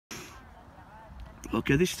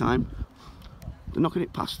Okay, this time they're knocking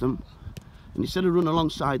it past them, and instead of running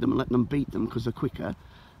alongside them and letting them beat them because they're quicker,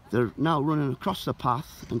 they're now running across the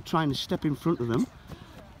path and trying to step in front of them,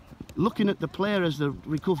 looking at the player as they're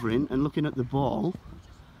recovering and looking at the ball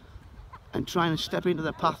and trying to step into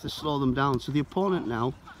their path to slow them down. So the opponent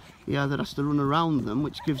now, he either has to run around them,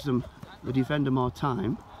 which gives them, the defender, more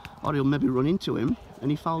time, or he'll maybe run into him and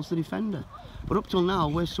he fouls the defender. But up till now,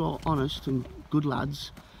 we're so honest and good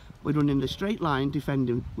lads. We run in a straight line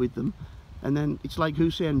defending with them, and then it's like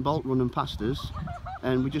Usain Bolt running past us,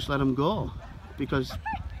 and we just let them go because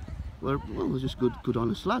we're just good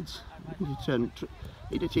honest lads. You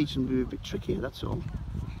need to teach them to be a bit trickier, that's all.